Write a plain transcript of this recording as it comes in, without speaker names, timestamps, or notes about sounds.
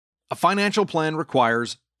A financial plan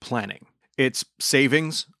requires planning. It's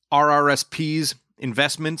savings, RRSPs,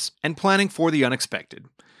 investments, and planning for the unexpected.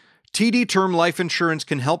 TD Term Life Insurance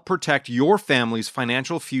can help protect your family's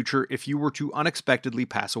financial future if you were to unexpectedly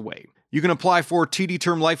pass away. You can apply for TD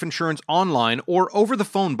Term Life Insurance online or over the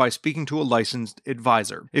phone by speaking to a licensed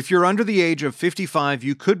advisor. If you're under the age of 55,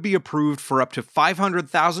 you could be approved for up to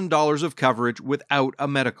 $500,000 of coverage without a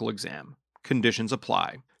medical exam. Conditions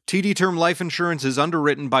apply. TD Term Life Insurance is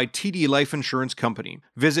underwritten by TD Life Insurance Company.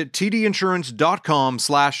 Visit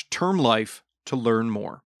tdinsurance.com/termlife to learn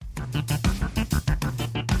more.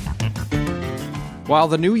 While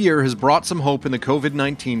the new year has brought some hope in the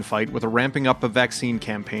COVID-19 fight with a ramping up of vaccine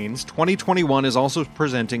campaigns, 2021 is also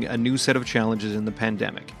presenting a new set of challenges in the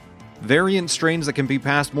pandemic. Variant strains that can be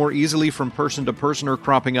passed more easily from person to person are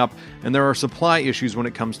cropping up, and there are supply issues when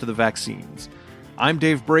it comes to the vaccines. I'm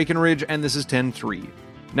Dave Breckenridge, and this is 10-3.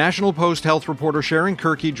 National Post health reporter Sharon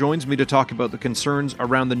Kirky joins me to talk about the concerns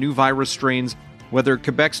around the new virus strains, whether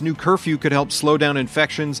Quebec's new curfew could help slow down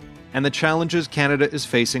infections, and the challenges Canada is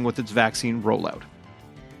facing with its vaccine rollout.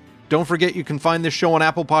 Don't forget you can find this show on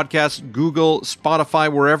Apple Podcasts, Google, Spotify,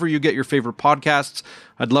 wherever you get your favorite podcasts.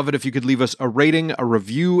 I'd love it if you could leave us a rating, a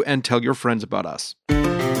review, and tell your friends about us.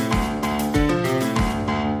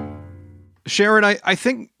 Sharon, I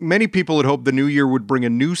think many people had hoped the new year would bring a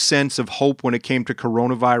new sense of hope when it came to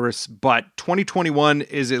coronavirus, but 2021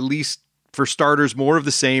 is, at least for starters, more of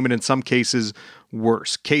the same, and in some cases,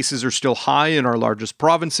 worse. Cases are still high in our largest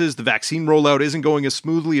provinces. The vaccine rollout isn't going as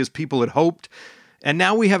smoothly as people had hoped. And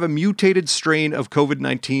now we have a mutated strain of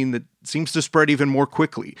COVID-19 that seems to spread even more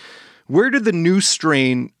quickly. Where did the new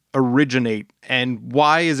strain originate, and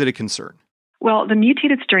why is it a concern? Well, the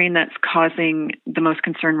mutated strain that's causing the most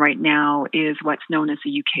concern right now is what's known as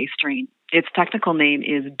the UK strain. Its technical name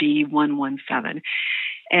is B117.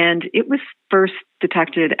 And it was first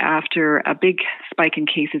detected after a big spike in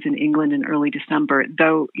cases in England in early December,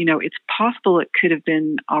 though, it's possible it could have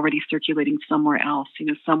been already circulating somewhere else,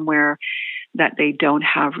 somewhere that they don't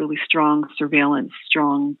have really strong surveillance,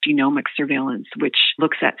 strong genomic surveillance, which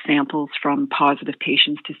looks at samples from positive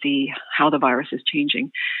patients to see how the virus is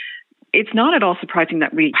changing. It's not at all surprising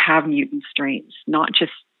that we have mutant strains, not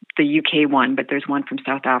just the UK one, but there's one from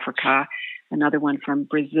South Africa, another one from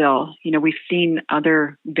Brazil. We've seen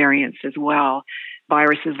other variants as well.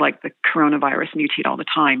 Viruses like the coronavirus mutate all the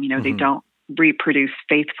time. They don't reproduce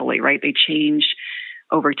faithfully, right? They change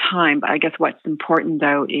over time. But I guess what's important,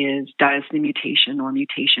 though, is does the mutation or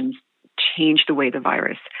mutations change the way the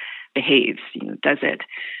virus behaves? Does it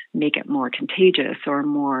make it more contagious or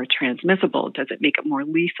more transmissible? Does it make it more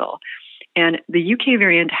lethal? And the UK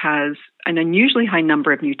variant has an unusually high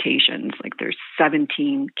number of mutations, like there's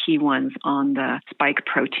 17 key ones on the spike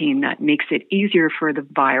protein that makes it easier for the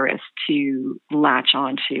virus to latch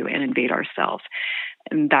onto and invade our cells.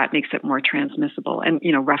 And that makes it more transmissible and,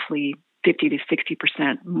 roughly 50 to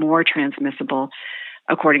 60% more transmissible,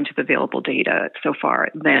 according to the available data so far,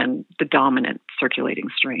 than the dominant circulating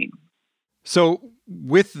strain. So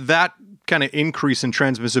with that kind of increase in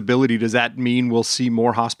transmissibility, does that mean we'll see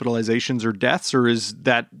more hospitalizations or deaths, or is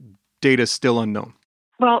that data still unknown?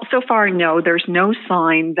 Well, so far, no. There's no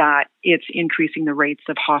sign that it's increasing the rates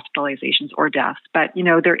of hospitalizations or deaths. But,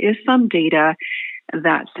 there is some data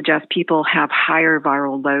that suggests people have higher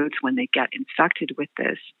viral loads when they get infected with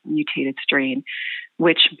this mutated strain,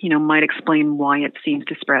 which, might explain why it seems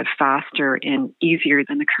to spread faster and easier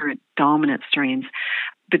than the current dominant strains.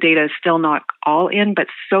 The data is still not all in, but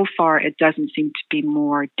so far it doesn't seem to be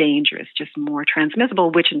more dangerous, just more transmissible,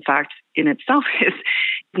 which in fact in itself is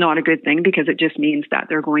not a good thing because it just means that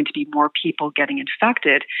there are going to be more people getting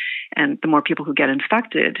infected. And the more people who get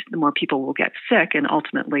infected, the more people will get sick, and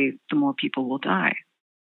ultimately the more people will die.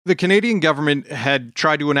 The Canadian government had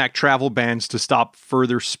tried to enact travel bans to stop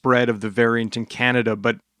further spread of the variant in Canada,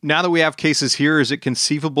 but now that we have cases here, is it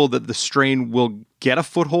conceivable that the strain will get a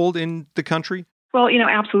foothold in the country? Well,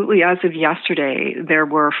 absolutely. As of yesterday, there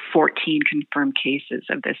were 14 confirmed cases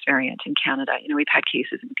of this variant in Canada. We've had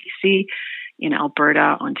cases in BC, in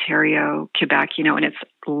Alberta, Ontario, Quebec, and it's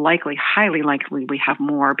highly likely we have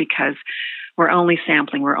more because we're only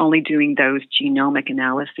doing those genomic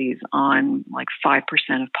analyses on 5%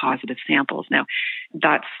 of positive samples. Now,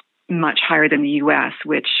 that's much higher than the U.S.,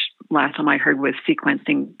 which last time I heard was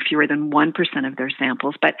sequencing fewer than 1% of their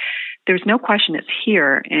samples. But there's no question it's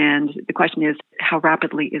here. And the question is, how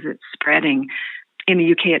rapidly is it spreading? In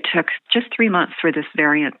the UK, it took just 3 months for this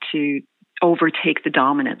variant to overtake the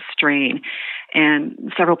dominant strain.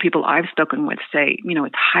 And several people I've spoken with say,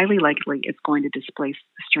 it's highly likely it's going to displace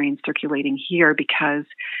the strains circulating here because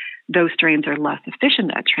those strains are less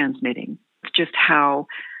efficient at transmitting. It's just how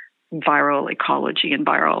viral ecology and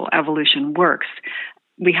viral evolution works.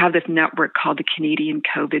 We have this network called the Canadian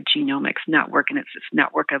COVID Genomics Network, and it's this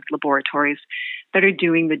network of laboratories that are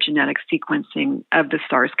doing the genetic sequencing of the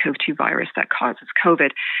SARS-CoV-2 virus that causes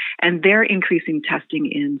COVID. And they're increasing testing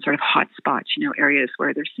in sort of hot spots, areas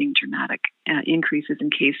where they're seeing dramatic increases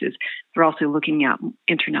in cases. They're also looking at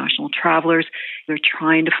international travelers. They're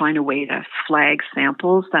trying to find a way to flag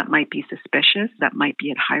samples that might be suspicious, that might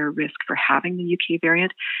be at higher risk for having the UK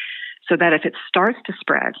variant, so that if it starts to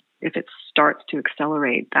spread, if it starts to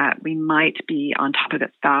accelerate, that we might be on top of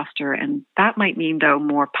it faster. And that might mean, though,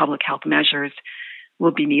 more public health measures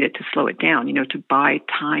will be needed to slow it down, to buy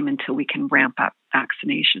time until we can ramp up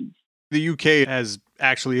vaccinations. The UK has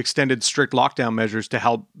actually extended strict lockdown measures to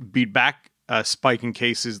help beat back a spike in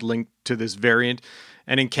cases linked to this variant.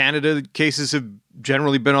 And in Canada, cases have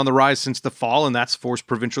generally been on the rise since the fall, and that's forced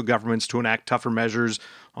provincial governments to enact tougher measures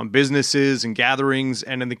on businesses and gatherings.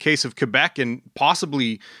 And in the case of Quebec and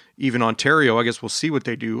possibly even Ontario, I guess we'll see what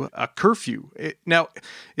they do, a curfew. Now,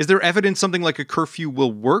 is there evidence something like a curfew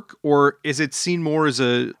will work, or is it seen more as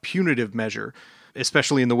a punitive measure,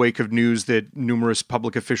 especially in the wake of news that numerous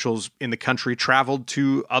public officials in the country traveled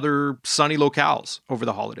to other sunny locales over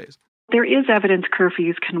the holidays? There is evidence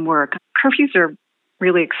curfews can work. Curfews are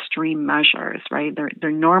really extreme measures, right?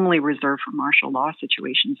 They're normally reserved for martial law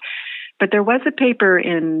situations. But there was a paper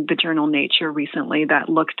in the journal Nature recently that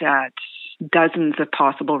looked at dozens of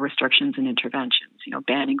possible restrictions and interventions,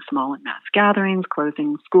 banning small and mass gatherings,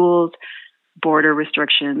 closing schools, border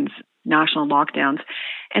restrictions, national lockdowns.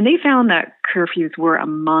 And they found that curfews were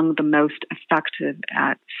among the most effective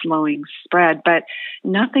at slowing spread. But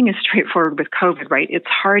nothing is straightforward with COVID, right? It's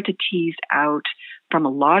hard to tease out from a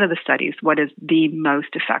lot of the studies what is the most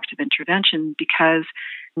effective intervention because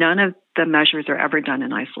none of the measures are ever done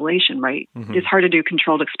in isolation, right? Mm-hmm. It's hard to do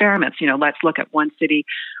controlled experiments. Let's look at one city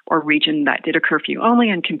or region that did a curfew only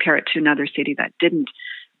and compare it to another city that didn't.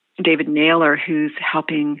 David Naylor, who's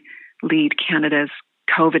helping lead Canada's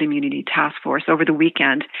COVID immunity task force over the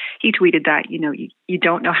weekend, he tweeted that, you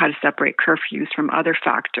don't know how to separate curfews from other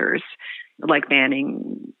factors like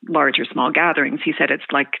banning large or small gatherings. He said it's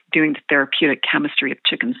like doing the therapeutic chemistry of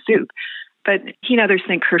chicken soup. But he and others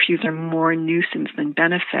think curfews are more nuisance than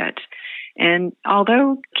benefit. And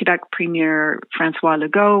although Quebec Premier François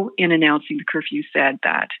Legault, in announcing the curfew, said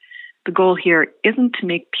that the goal here isn't to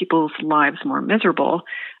make people's lives more miserable,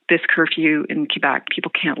 this curfew in Quebec,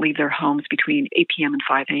 people can't leave their homes between 8 p.m. and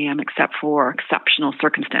 5 a.m. except for exceptional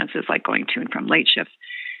circumstances like going to and from late shifts.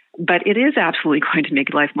 But it is absolutely going to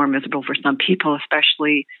make life more miserable for some people,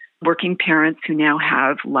 especially working parents who now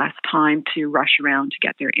have less time to rush around to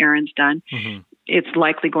get their errands done. Mm-hmm. It's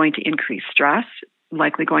likely going to increase stress,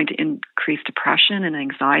 likely going to increase depression and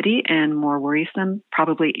anxiety, and more worrisome,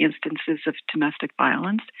 probably instances of domestic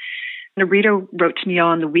violence. And a reader wrote to me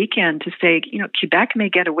on the weekend to say, Quebec may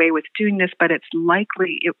get away with doing this, but it's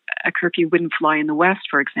likely a curfew wouldn't fly in the West,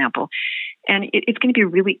 for example. And it's going to be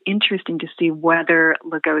really interesting to see whether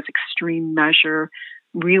Legault's extreme measure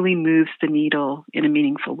really moves the needle in a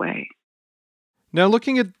meaningful way. Now,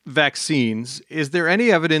 looking at vaccines, is there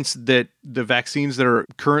any evidence that the vaccines that are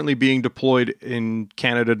currently being deployed in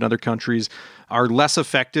Canada and other countries are less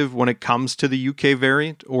effective when it comes to the UK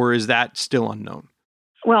variant, or is that still unknown?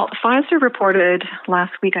 Well, Pfizer reported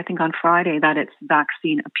last week, I think on Friday, that its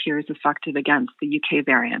vaccine appears effective against the UK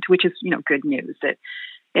variant, which is, good news.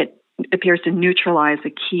 It appears to neutralize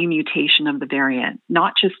a key mutation of the variant,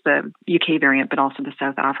 not just the UK variant, but also the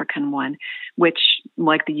South African one, which,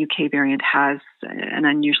 like the UK variant, has an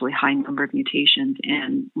unusually high number of mutations,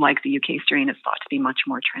 and like the UK strain, is thought to be much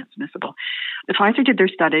more transmissible. The Pfizer did their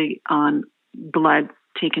study on blood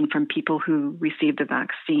taken from people who received the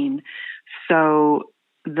vaccine. So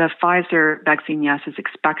the Pfizer vaccine, yes, is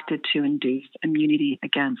expected to induce immunity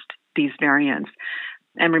against these variants.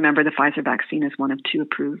 And remember, the Pfizer vaccine is one of 2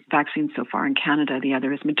 approved vaccines so far in Canada. The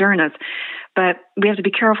other is Moderna's. But we have to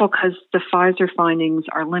be careful because the Pfizer findings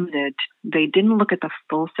are limited. They didn't look at the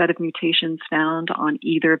full set of mutations found on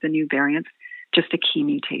either of the new variants, just a key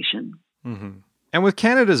mutation. Mm-hmm. And with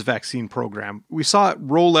Canada's vaccine program, we saw it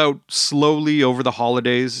roll out slowly over the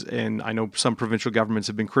holidays. And I know some provincial governments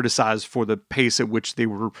have been criticized for the pace at which they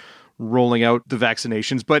were rolling out the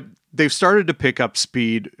vaccinations, but they've started to pick up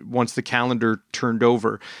speed once the calendar turned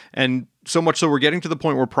over. And so much so we're getting to the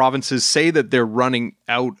point where provinces say that they're running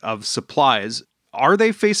out of supplies. Are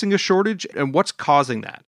they facing a shortage, and what's causing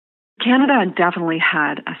that? Canada definitely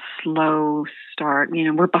had a slow start.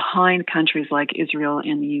 We're behind countries like Israel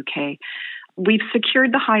and the UK. We've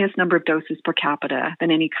secured the highest number of doses per capita than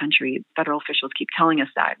any country. Federal officials keep telling us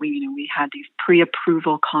that. We had these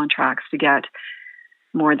pre-approval contracts to get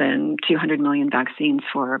more than 200 million vaccines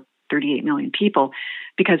for 38 million people,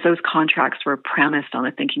 because those contracts were premised on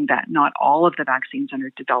the thinking that not all of the vaccines under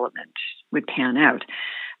development would pan out.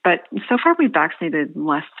 But so far, we've vaccinated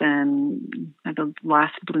less than, the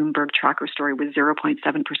last Bloomberg tracker story was 0.7%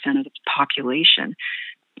 of the population.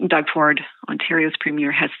 Doug Ford, Ontario's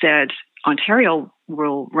premier, has said Ontario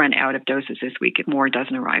will run out of doses this week if more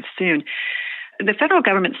doesn't arrive soon. The federal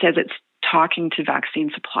government says it's talking to vaccine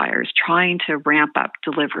suppliers, trying to ramp up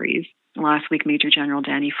deliveries. Last week, Major General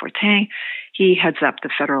Danny Fortin, he heads up the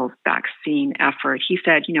federal vaccine effort. He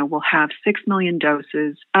said, we'll have 6 million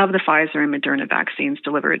doses of the Pfizer and Moderna vaccines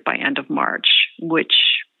delivered by end of March, which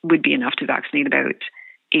would be enough to vaccinate about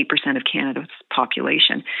 8% of Canada's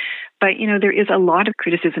population. But, there is a lot of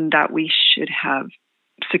criticism that we should have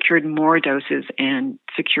secured more doses and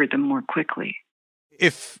secured them more quickly.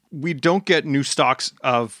 If we don't get new stocks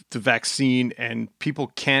of the vaccine and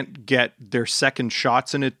people can't get their second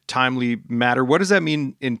shots in a timely manner, what does that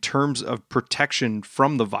mean in terms of protection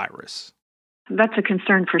from the virus? That's a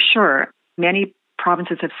concern for sure. Many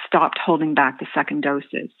provinces have stopped holding back the second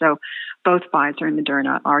doses. So both Pfizer and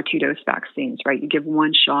Moderna are 2-dose vaccines, right? You give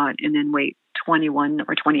one shot and then wait 21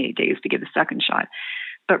 or 28 days to give the second shot.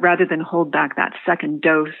 But rather than hold back that second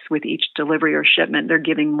dose with each delivery or shipment, they're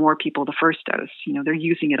giving more people the first dose. They're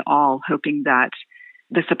using it all, hoping that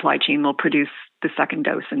the supply chain will produce the second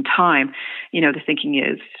dose in time. The thinking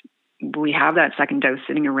is we have that second dose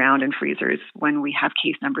sitting around in freezers when we have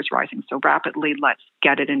case numbers rising so rapidly. Let's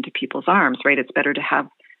get it into people's arms, right? It's better to have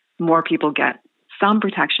more people get some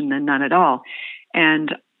protection than none at all.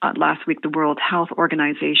 And last week, the World Health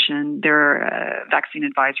Organization, their vaccine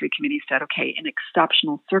advisory committee said, okay, in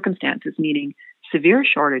exceptional circumstances, meaning severe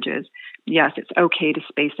shortages, yes, it's okay to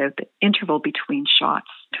space out the interval between shots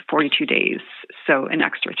to 42 days, so an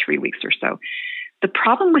extra 3 weeks or so. The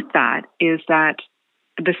problem with that is that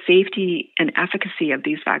the safety and efficacy of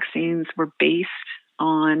these vaccines were based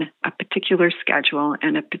on a particular schedule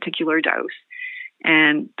and a particular dose.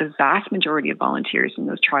 And the vast majority of volunteers in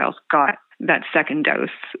those trials got that second dose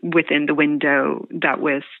within the window that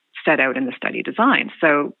was set out in the study design.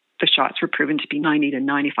 So the shots were proven to be 90 to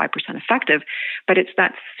 95% effective. But it's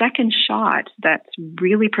that second shot that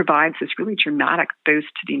really provides this really dramatic boost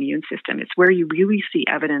to the immune system. It's where you really see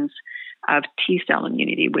evidence of T-cell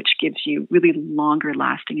immunity, which gives you really longer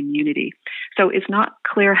lasting immunity. So it's not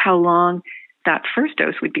clear how long that first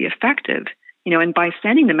dose would be effective. And by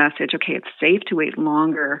sending the message, okay, it's safe to wait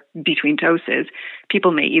longer between doses,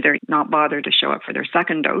 people may either not bother to show up for their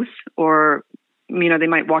second dose, or, they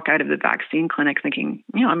might walk out of the vaccine clinic thinking,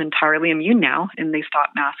 I'm entirely immune now, and they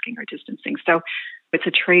stop masking or distancing. So it's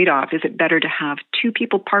a trade-off. Is it better to have two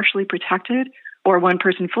people partially protected or one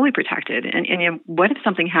person fully protected? And what if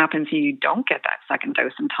something happens and you don't get that second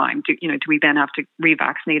dose in time? Do we then have to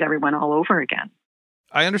revaccinate everyone all over again?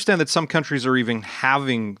 I understand that some countries are even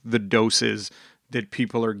having the doses that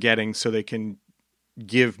people are getting so they can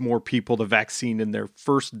give more people the vaccine in their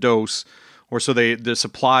first dose, or so the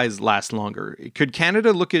supplies last longer. Could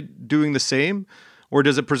Canada look at doing the same, or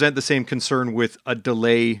does it present the same concern with a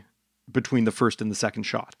delay between the first and the second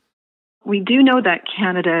shot? We do know that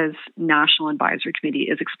Canada's National Advisory Committee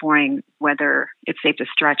is exploring whether it's safe to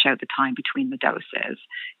stretch out the time between the doses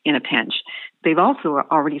in a pinch. They've also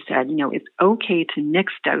already said, it's okay to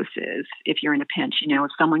mix doses if you're in a pinch.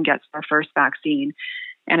 If someone gets their first vaccine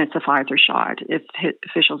and it's a Pfizer shot, if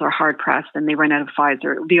officials are hard-pressed and they run out of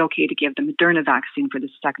Pfizer, it would be okay to give the Moderna vaccine for the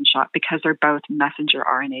second shot because they're both messenger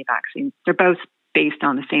RNA vaccines. They're both based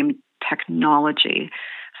on the same technology.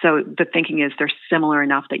 So the thinking is they're similar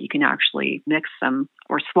enough that you can actually mix them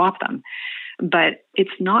or swap them. But it's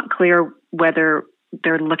not clear whether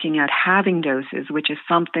they're looking at having doses, which is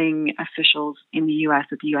something officials in the U.S.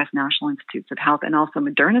 at the U.S. National Institutes of Health and also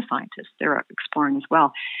Moderna scientists, they're exploring as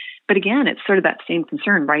well. But again, it's sort of that same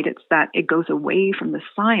concern, right? It's that it goes away from the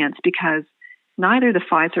science because neither the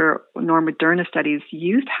Pfizer nor Moderna studies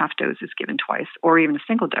used half doses given twice or even a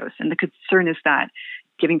single dose. And the concern is that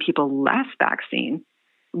giving people less vaccine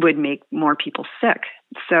would make more people sick.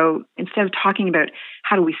 So instead of talking about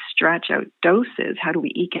how do we stretch out doses, how do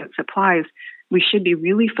we eke out supplies, we should be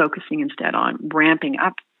really focusing instead on ramping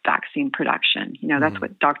up vaccine production. That's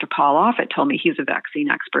what Dr. Paul Offit told me. He's a vaccine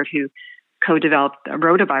expert who co-developed a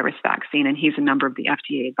rotavirus vaccine, and he's a member of the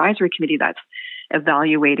FDA advisory committee that's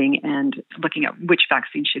evaluating and looking at which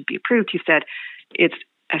vaccine should be approved. He said, it's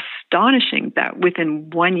astonishing that within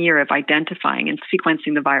 1 year of identifying and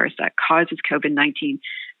sequencing the virus that causes COVID-19,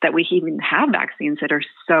 that we even have vaccines that are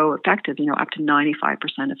so effective, up to 95%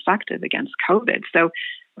 effective against COVID. So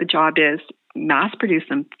The job is mass produce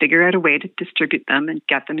them, figure out a way to distribute them and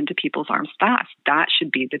get them into people's arms fast. That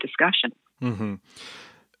should be the discussion. Mm-hmm.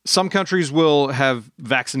 Some countries will have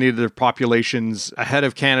vaccinated their populations ahead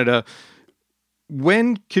of Canada.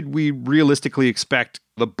 When could we realistically expect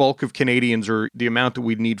the bulk of Canadians, or the amount that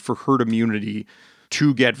we'd need for herd immunity,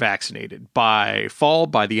 to get vaccinated? By fall,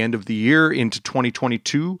 by the end of the year, into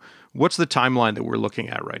 2022? What's the timeline that we're looking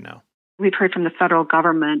at right now? We've heard from the federal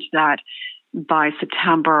government that by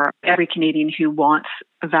September, every Canadian who wants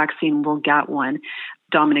a vaccine will get one.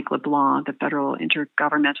 Dominic LeBlanc, the federal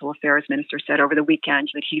intergovernmental affairs minister, said over the weekend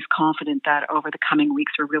that he's confident that over the coming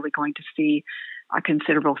weeks, we're really going to see a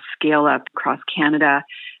considerable scale up across Canada.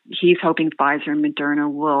 He's hoping Pfizer and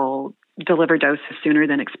Moderna will deliver doses sooner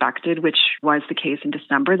than expected, which was the case in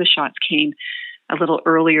December. The shots came a little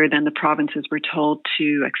earlier than the provinces were told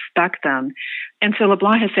to expect them. And so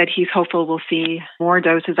LeBlanc has said he's hopeful we'll see more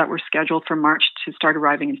doses that were scheduled for March to start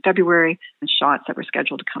arriving in February, and shots that were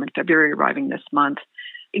scheduled to come in February arriving this month.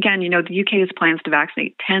 Again, the UK has plans to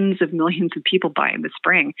vaccinate tens of millions of people by the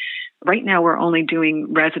spring. Right now, we're only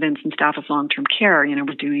doing residents and staff of long-term care.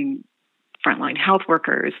 We're doing frontline health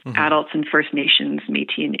workers, adults and First Nations,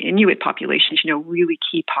 Métis and Inuit populations, really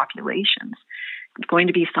key populations. It's going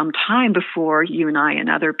to be some time before you and I and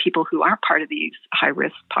other people who are part of these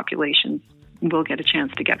high-risk populations will get a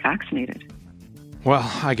chance to get vaccinated. Well,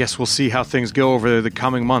 I guess we'll see how things go over the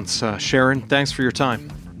coming months. Sharon, thanks for your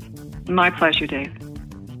time. My pleasure, Dave.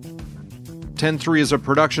 10-3 is a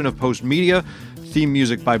production of Post Media. Theme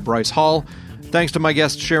music by Bryce Hall. Thanks to my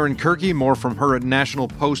guest Sharon Kirky. More from her at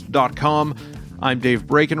nationalpost.com. I'm Dave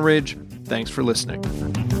Breckenridge. Thanks for listening.